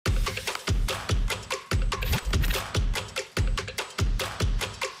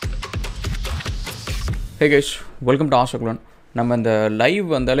Hey guys, welcome to ஆஷகுலன். நம்ம இந்த live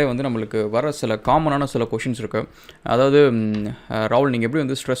வந்தாலே வந்து நம்மளுக்கு வர சில காமனான சில கொஷின்ஸ் இருக்குது. அதாவது ராகுல், நீங்கள் எப்படி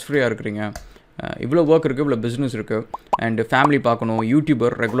வந்து ஸ்ட்ரெஸ் ஃப்ரீயாக இருக்கிறீங்க? இவ்வளோ ஒர்க் இருக்குது, இவ்வளோ பிஸ்னஸ் இருக்குது, அண்ட் ஃபேமிலி பார்க்கணும்,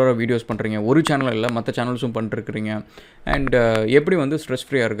 யூடியூபர் ரெகுலராக வீடியோஸ் பண்ணுறீங்க, ஒரு சேனல் இல்லை மற்ற சேனல்ஸும் பண்ணிருக்கிறீங்க, அண்ட் எப்படி வந்து ஸ்ட்ரெஸ்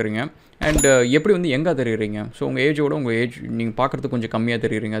ஃப்ரீயாக இருக்கிறீங்க, அண்ட் எப்படி வந்து எங்கே தெரியுறீங்க? ஸோ உங்கள் ஏஜோட உங்கள் ஏஜ் நீங்கள் பார்க்குறதுக்கு கொஞ்சம் கம்மியாக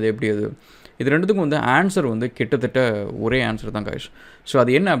தெரியுறீங்க, அது எப்படி? இது ரெண்டுத்துக்கும் வந்து ஆன்சர் வந்து கிட்டத்தட்ட ஒரே ஆன்சர் தான் கைஸ். ஸோ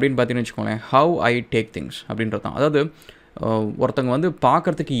அது என்ன அப்படின்னு பார்த்தீங்கன்னு வச்சுக்கோங்களேன், ஹவ் ஐ டேக் திங்ஸ் அப்படின்றது தான். அதாவது ஒருத்தங்க வந்து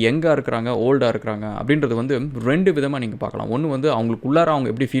பார்க்குறதுக்கு எங்கே இருக்கிறாங்க, ஓல்டாக இருக்கிறாங்க அப்படின்றது வந்து ரெண்டு விதமாக நீங்கள் பார்க்கலாம். ஒன்று வந்து அவங்களுக்குள்ளார அவங்க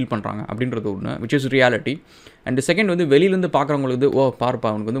எப்படி ஃபீல் பண்ணுறாங்க அப்படின்றது ஒன்று, which is reality. And second வந்து வெளியிலேருந்து பார்க்குறவங்களுக்கு வந்து பார்ப்பா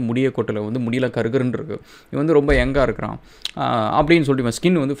அவனுக்கு வந்து முடிய கொட்டில் வந்து முடியல கருகருன்னு இருக்குது, இவன் வந்து ரொம்ப யங்காக இருக்கிறான் அப்படின்னு சொல்லிட்டு, இவன்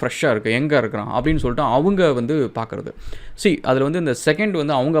ஸ்கின் வந்து ஃப்ரெஷ்ஷாக இருக்குது, யங்காக இருக்கிறான் அப்படின்னு சொல்லிட்டு அவங்க வந்து பார்க்குறது. அதில் வந்து இந்த செகண்ட்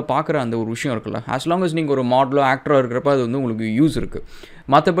வந்து அவங்க பார்க்குற அந்த ஒரு விஷயம் இருக்குல்ல, ஆஸ் லாங் அஸ் நீங்கள் ஒரு மாடலோ ஆக்டராக இருக்கிறப்ப அது வந்து உங்களுக்கு யூஸ் இருக்குது.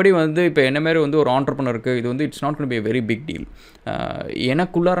 மற்றபடி வந்து இப்போ என்ன மாரி வந்து ஒரு ஆண்டர்ப்ரனருக்கு இது வந்து it's not gonna be a very big deal.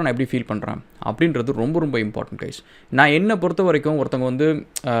 எனக்குள்ளார நான் எப்படி ஃபீல் பண்ணுறேன் அப்படின்றது ரொம்ப ரொம்ப இம்பார்ட்டன்ட் கைஸ். நான் என்னை பொறுத்த வரைக்கும் ஒருத்தவங்க வந்து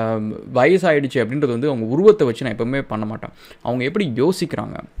வயசாகிடுச்சு அப்படின்றது வந்து அவங்க உருவத்தை வச்சு நான் எப்போவுமே பண்ண மாட்டேன். அவங்க எப்படி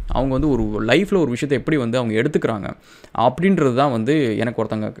யோசிக்கிறாங்க, அவங்க வந்து ஒரு லைஃப்பில் ஒரு விஷயத்தை எப்படி வந்து அவங்க எடுத்துக்கிறாங்க அப்படின்றது தான் வந்து எனக்கு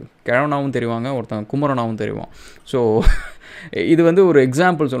ஒருத்தங்க கிழவனாகவும் தெரிவாங்க, ஒருத்தங்க குமரனாகவும் தெரிவான். ஸோ இது வந்து ஒரு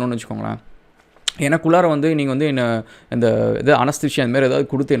எக்ஸாம்பிள் சொல்லணும்னு வச்சுக்கோங்களேன். எனக்குள்ளார வந்து நீங்கள் வந்து என்ன இந்த இது அனஸ்திஷியா அந்த மாதிரி ஏதாவது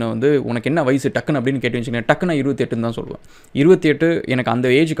கொடுத்து என்ன வந்து உனக்கு என்ன வயசு டக்குன்னு அப்படின்னு கேட்டு வச்சுக்கோங்க, டக்குன்னு 28 தான் சொல்லுவேன். 28 எனக்கு அந்த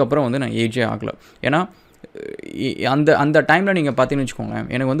ஏஜுக்கு அப்புறம் வந்து நான் ஏஜே ஆகலை. ஏன்னா அந்த டைமில் நீங்கள் பார்த்தீங்கன்னு வச்சுக்கோங்களேன்,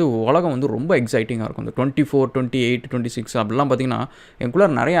 எனக்கு வந்து உலகம் வந்து ரொம்ப எக்ஸைட்டிங்காக இருக்கும். இந்த 24, 28, 26 அப்படிலாம் பார்த்தீங்கன்னா எனக்குள்ளே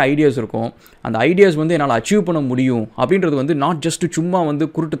நிறைய ஐடியாஸ் இருக்கும். அந்த ஐடியாஸ் வந்து என்னால் அச்சீவ் பண்ண முடியும் அப்படின்றது வந்து நாட் ஜஸ்ட்டு சும்மா வந்து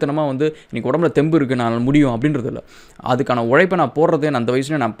குருட்டுத்தனமாக வந்து இன்றைக்கி உடம்புல தெம்பு இருக்குது நான் முடியும் அப்படின்றது இல்லை. அதுக்கான உழைப்பை நான் போடுறதே அந்த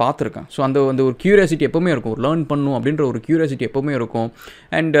வயசில் நான் பார்த்துருக்கேன். ஸோ அந்த ஒரு க்யூரியாசிட்டி எப்போவுமே இருக்கும், ஒரு லேர்ன் பண்ணணும் அப்படின்ற ஒரு க்யூரியாசிட்டி எப்போவுமே இருக்கும்.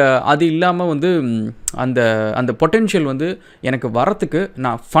 அண்ட் அது இல்லாமல் வந்து அந்த பொட்டென்ஷியல் வந்து எனக்கு வரத்துக்கு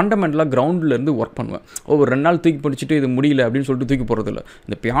நான் ஃபண்டமெண்டலாக கிரவுண்ட்லேருந்து ஒர்க் பண்ணுவேன். ஒரு 2 நாள் தூக்கி படிச்சுட்டு இது முடியல அப்படின்னு சொல்லிட்டு தூக்கி போகிறதில்ல.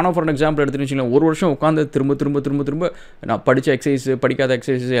 இந்த பியானோ ஃபார் எக்ஸாம்பிள் எடுத்துன்னு வச்சுக்கோங்களேன், ஒரு வருஷம் உட்காந்து திரும்ப நான் படித்த எக்ஸசைஸ் படிக்காத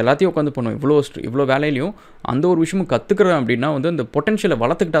எக்ஸசைஸ் எல்லாத்தையும் உட்காந்து பண்ணுவேன். இவ்வளோ வேலையிலையும் அந்த ஒரு விஷயமும் கற்றுக்கிறேன் அப்படின்னா வந்து அந்த பொட்டென்ஷியலை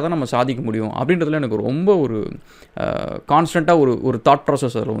வளர்த்துக்கிட்டா தான் நம்ம சாதிக்க முடியும் அப்படின்றதுல எனக்கு ரொம்ப ஒரு கான்ஸ்டண்ட்டாக ஒரு தாட்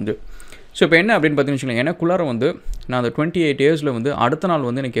ப்ராசஸ் அதில் வந்து. ஸோ இப்போ என்ன அப்படின்னு பார்த்தீங்கன்னு வச்சுக்கோங்களேன், எனக்குள்ளார வந்து நான் அந்த 28 இயர்ஸில் வந்து அடுத்த நாள்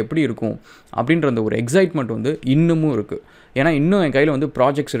வந்து எனக்கு எப்படி இருக்கும் அப்படின்ற அந்த ஒரு எக்ஸைட்மெண்ட் வந்து இன்னமும் இருக்குது. ஏன்னா இன்னும் என் கையில் வந்து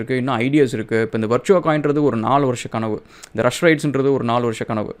ப்ராஜெக்ட்ஸ் இருக்குது, இன்னும் ஐடியாஸ் இருக்குது. இப்போ இந்த வர்ச்சுவா காயின்றது ஒரு 4 வருஷ கனவு, இந்த ரஷ் ரைட்ஸ்ன்றது ஒரு 4 வருஷ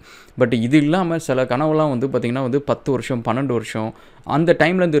கனவு. பட் இது இல்லாமல் சில கனவுலாம் வந்து பார்த்திங்கன்னா வந்து 10 வருஷம் 12 வருஷம் அந்த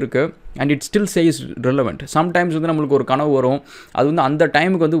டைம்லேருந்து இருக்குது. அண்ட் இட் ஸ்டில் சேஸ் ரிலவெண்ட். சம்டைம்ஸ் வந்து நம்மளுக்கு ஒரு கனவு வரும், அது வந்து அந்த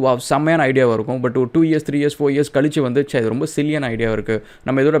டைமுக்கு வந்து செம்மையான ஐடியாவாக இருக்கும். பட் ஒரு 2 இயர்ஸ் 3 இயர்ஸ் 4 இயர்ஸ் கழிச்சு வந்து இது ரொம்ப சில்லியான ஐடியாவாக இருக்குது,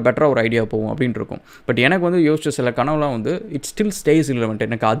 நம்ம இதோட பெட்டராக ஒரு ஐடியா போகும் அப்படின்ட்டு இருக்கும். பட் எனக்கு வந்து யோசிச்ச சில கனவுலாம் வந்து இட் ஸ்டில் ஸ்டேஸ் ரிலவெண்ட்.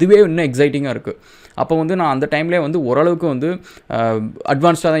 எனக்கு அதுவே இன்னும் எக்ஸைட்டிங்காக இருக்குது. அப்போ வந்து நான் அந்த டைம்லேயே வந்து ஓரளவுக்கு வந்து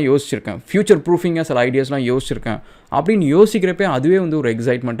அட்வான்ஸ்டாக தான் யோசிச்சிருக்கேன், ஃப்யூச்சர் ப்ரூஃபிங்காக சில ஐடியாஸ்லாம் யோசிச்சிருக்கேன் அப்படின்னு யோசிக்கிறப்பே அதுவே வந்து ஒரு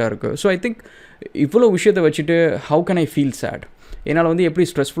எக்ஸைட்மெண்ட்டாக இருக்குது. ஸோ ஐ திங்க் இவ்வளோ விஷயத்தை வச்சுட்டு how can I feel sad, என்னால் வந்து எப்படி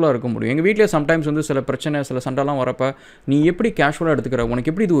ஸ்ட்ரெஸ்ஃபுல்லாக இருக்க முடியும்? எங்கள் வீட்டில் சம்டைம்ஸ் வந்து சில பிரச்சனை சில சண்டைலாம் வரப்போ, நீ எப்படி கேஷுவலாக எடுத்துக்கிற, உனக்கு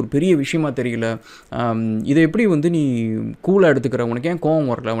எப்படி இது ஒரு பெரிய விஷயமா தெரியல, இதை எப்படி வந்து நீ கூலாக எடுத்துக்கிற, உனக்கு ஏன்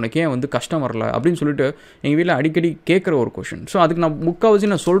கோவம் வரல, உனக்கு ஏன் வந்து கஷ்டம் வரல அப்படின்னு சொல்லிட்டு எங்கள் வீட்டில் அடிக்கடி கேட்குற ஒரு கொஷின். ஸோ அதுக்கு நான் முக்கால்வாசி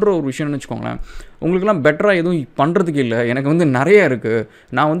நான் சொல்கிற ஒரு விஷயம்னு வச்சுக்கோங்களேன், உங்களுக்குலாம் பெட்டராக எதுவும் பண்ணுறதுக்கு இல்லை, எனக்கு வந்து நிறைய இருக்குது.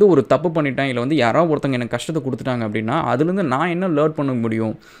 நான் வந்து ஒரு தப்பு பண்ணிட்டேன், இல்லை வந்து யாராவது ஒருத்தங்க எனக்கு கஷ்டத்தை கொடுத்துட்டாங்க அப்படின்னா அதுலேருந்து நான் என்ன லேர்ன் பண்ண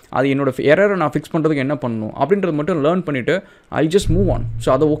முடியும், அது என்னோடய எரரை நான் ஃபிக்ஸ் பண்ணுறதுக்கு என்ன பண்ணணும் அப்படின்றது மட்டும் லேர்ன் பண்ணிவிட்டு I just move on. So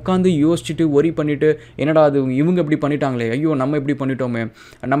அதை உட்காந்து யோசிச்சுட்டு ஒரி பண்ணிவிட்டு என்னடா அது இவங்க இப்படி பண்ணிட்டாங்களே, ஐயோ நம்ம இப்படி பண்ணிட்டோமே,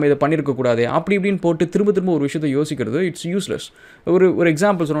 நம்ம இதை பண்ணியிருக்கக்கூடாது அப்படி இப்படின்னு போட்டு திரும்ப ஒரு விஷயத்தை யோசிக்கிறது இட்ஸ் யூஸ்லெஸ். ஒரு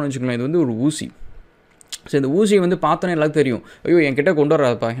எக்ஸாம்பிள் சொல்லணும்னு வச்சுக்கோங்களேன், இது வந்து ஒரு ஊசி. ஸோ இந்த ஊசியை வந்து பார்த்தோன்னே எல்லாத்துக்கும் தெரியும், ஐயோ என்கிட்ட கொண்டு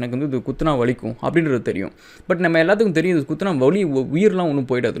வராதப்பா, எனக்கு வந்து இது குத்துனா வலிக்கும் அப்படின்றது தெரியும். பட் நம்ம எல்லாத்துக்கும் தெரியும் இது குத்துனா வலி, உயிரெலாம் ஒன்றும்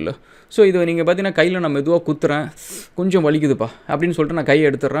போயிடாதுல்ல. ஸோ இது நீங்கள் பார்த்தீங்கன்னா கையில் நம்ம மெதுவாக குத்துறேன், கொஞ்சம் வலிக்குதுப்பா அப்படின்னு சொல்லிட்டு நான் கையை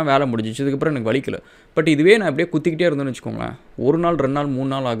எடுத்துடுறேன், வேலை முடிஞ்சிச்சு, இதுக்கப்புறம் எனக்கு வலிக்கல. பட் இதுவே நான் அப்படியே குத்திக்கிட்டே இருந்தேன்னு வச்சுக்கோங்களேன், 1 நாள் 2 நாள் 3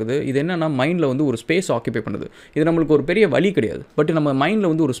 நாள் ஆகுது. இது என்னென்னா மைண்டில் வந்து ஒரு ஸ்பேஸ் ஆக்கியபை பண்ணுது. இது நம்மளுக்கு ஒரு பெரிய வலி கிடையாது, பட் நம்ம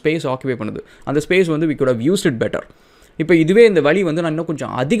மைண்டில் வந்து ஒரு ஸ்பேஸ் ஆக்கியபை பண்ணுது. அந்த ஸ்பேஸ் வந்து we could have used it better. இப்போ இதுவே இந்த வலி வந்து நான் இன்னும்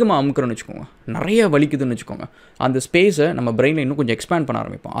கொஞ்சம் அதிகமாக அமுக்கிறேன்னு வச்சுக்கோங்க, நிறைய வலிக்குதுன்னு வச்சுக்கோங்க, அந்த ஸ்பேஸை நம்ம பிரெயினில் இன்னும் கொஞ்சம் எக்ஸ்பேண்ட் பண்ண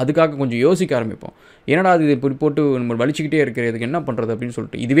ஆரம்பிப்போம், அதுக்காக கொஞ்சம் யோசிக்க ஆரம்பிப்போம், என்னடா இது இப்படி போட்டு நம்ம வலிச்சிக்கிட்டே இருக்கிறதுக்கு என்ன பண்ணுறது அப்படின்னு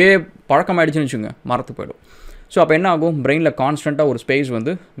சொல்லிட்டு. இதுவே பழக்கமாகிடுச்சுன்னு வச்சுக்கோங்க, மறந்து போயிடும். ஸோ அப்போ என்ன ஆகும், பிரெயினில் கான்ஸ்டண்ட்டாக ஒரு ஸ்பேஸ்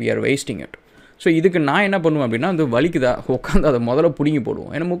வந்து we are wasting it. So இதுக்கு நான் என்ன பண்ணுவேன் அப்படின்னா வந்து வலிக்குதா உட்காந்து அதை முதல்ல பிடுங்கி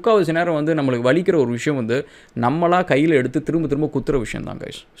போடுவோம். ஏன்னா முக்கால்வாசி நேரம் வந்து நம்மளுக்கு வலிக்கிற ஒரு விஷயம் வந்து நம்மளாக கையில் எடுத்து திரும்ப திரும்ப குத்துற விஷயம் தான்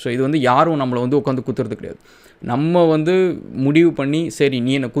கைஸ். ஸோ இது வந்து யாரும் நம்மளை வந்து உட்காந்து குத்துறது கிடையாது. நம்ம வந்து முடிவு பண்ணி சரி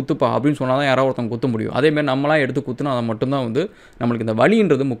நீ என்னை குத்துப்பா அப்படின்னு சொன்னால் தான் யாராவது ஒருத்தவங்க குத்த முடியும். அதேமாதிரி நம்மளாம் எடுத்து குத்துனா அதை மட்டும்தான் வந்து நம்மளுக்கு இந்த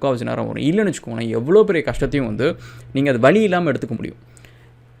வலின்றது முக்கால்வாசி நேரம் வரும். இல்லைன்னு வச்சுக்கோங்களேன், எவ்வளோ பெரிய கஷ்டத்தையும் வந்து நீங்கள் அது வலி இல்லாமல் எடுத்துக்க முடியும்.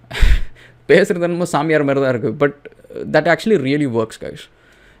 பேசுகிறது என்னமோ சாமியார் மாதிரி தான் இருக்குது, but that actually really works guys.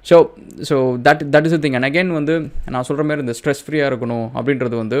 So that is the thing. And again வந்து நான் சொல்கிற மாதிரி இந்த ஸ்ட்ரெஸ் ஃப்ரீயாக இருக்கணும்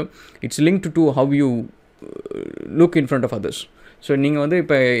அப்படின்றது வந்து it's linked to how you look in front of others. So நீங்கள் வந்து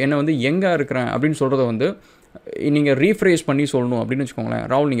இப்போ என்னை வந்து எங்கே இருக்கிறேன் அப்படின்னு சொல்கிறத வந்து நீங்கள் ரீஃப்ரேஸ் பண்ணி சொல்லணும் அப்படின்னு வச்சுக்கோங்களேன்.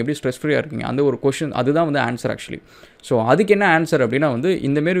 ராகுல் நீங்கள் எப்படி ஸ்ட்ரெஸ் ஃப்ரீயாக இருக்கீங்க, அந்த ஒரு கொஷின் அதுதான் வந்து ஆன்சர் ஆக்சுவலி. ஸோ அதுக்கு என்ன ஆன்சர் அப்படின்னா வந்து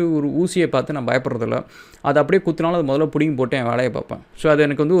இந்தமாரி ஒரு ஊசியை பார்த்து நான் பயப்படுறதில்ல, அது அப்படியே குத்தினாலும் அது முதல்ல பிடிங்கி போட்டு என் வேலையை பார்ப்பேன். ஸோ அது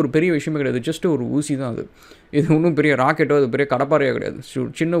எனக்கு வந்து ஒரு பெரிய விஷயமே கிடையாது, ஜஸ்ட் ஒரு ஊசி தான் அது. இது ஒன்றும் பெரிய ராக்கெட்டோ அது பெரிய கடப்பாறையோ கிடையாது. ஸோ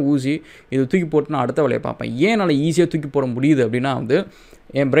சின்ன ஊசி, இது தூக்கி போட்டு நான் அடுத்த வேலையை பார்ப்பேன். ஏன் என்னால் ஈஸியாக தூக்கி போட முடியுது அப்படின்னா வந்து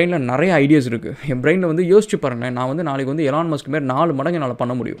என் பிரெயினில் நிறைய ஐடியாஸ் இருக்குது. என் பிரெயினில் வந்து யோசிச்சு பாருங்களேன், நான் வந்து நாளைக்கு வந்து எலான் மஸ்க் மாரி 4 மடங்கு என்னால்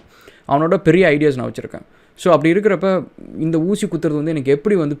பண்ண முடியும். அவனோட பெரிய ஐடியாஸ் நான் வச்சுருக்கேன். ஸோ அப்படி இருக்கிறப்ப இந்த ஊசி குத்துறது வந்து எனக்கு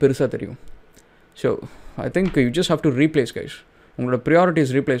எப்படி வந்து பெருசாக தெரியும். So I think you just have to replace guys. உங்களோட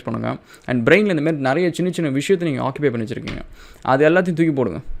ப்ரியாரிட்டிஸ் ரீப்ளேஸ் பண்ணுங்கள். அண்ட் பிரெயினில் இந்தமாதிரி நிறைய சின்ன சின்ன விஷயத்தை நீங்கள் ஆக்கிபை பண்ணி வச்சுருக்கீங்க, அது எல்லாத்தையும் தூக்கி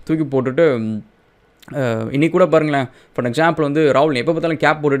போடுங்க. தூக்கி போட்டுட்டு இன்றைக்கி கூட பாருங்களேன், ஃபார் எக்ஸாம்பிள் வந்து ராகுல் எப்போ பார்த்தாலும்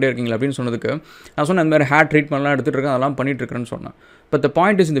கேப் போட்டுகிட்டே இருக்கீங்களா அப்படின்னு சொன்னதுக்கு நான் சொன்னேன் அந்த மாதிரி ஹேர் ட்ரீட்மெண்ட்லாம் எடுத்துகிட்டு இருக்கேன், அதெல்லாம் பண்ணிகிட்டு இருக்கேன்னு சொன்னேன். பட் த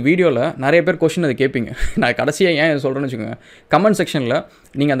பாயிண்ட் இஸ், இந்த வீடியோவில் நிறைய பேர் கொஷின் அதை கேட்பீங்க. நான் கடைசியாக ஏன் சொல்கிறேன்னு வச்சுக்கோங்க, கமெண்ட் செக்ஷனில்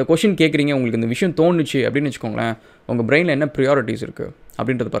நீங்கள் அந்த கொஷின் கேட்குறீங்க, உங்களுக்கு இந்த விஷயம் தோணுச்சு அப்படின்னு வச்சுக்கோங்களேன், உங்கள் பிரெயினில் என்ன ப்ரியாரிட்டிஸ் இருக்குது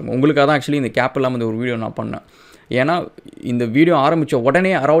அப்படின்றது பாருங்கள். உங்களுக்காக தான் ஆக்சுவலி இந்த கேப் இல்லாமல் இந்த ஒரு வீடியோ நான் பண்ணேன். ஏன்னா இந்த வீடியோ ஆரம்பித்த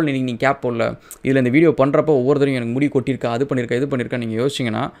உடனே ராகுல் நீங்கள் கேப் போடல, இதில் இந்த வீடியோ பண்ணுறப்போ ஒவ்வொருத்தரையும் எனக்கு முடி கொட்டியிருக்கா, அது பண்ணியிருக்கா, இது பண்ணியிருக்கா நீங்கள்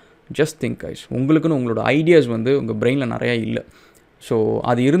யோசிச்சிங்கன்னா ஜஸ்ட் திங்க் கைஸ், உங்களுக்குன்னு உங்களோட ஐடியாஸ் வந்து உங்கள் பிரெயினில் நிறையா இல்லை. ஸோ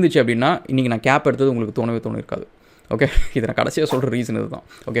அது இருந்துச்சு அப்படின்னா இன்றைக்கி நான் கேப் எடுத்தது உங்களுக்கு தோணிருக்காது. ஓகே, இதை நான் கடைசியாக சொல்கிற ரீசன் இதுதான்.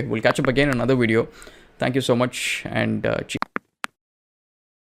 Okay, we'll catch up again in another video. Thank you so much and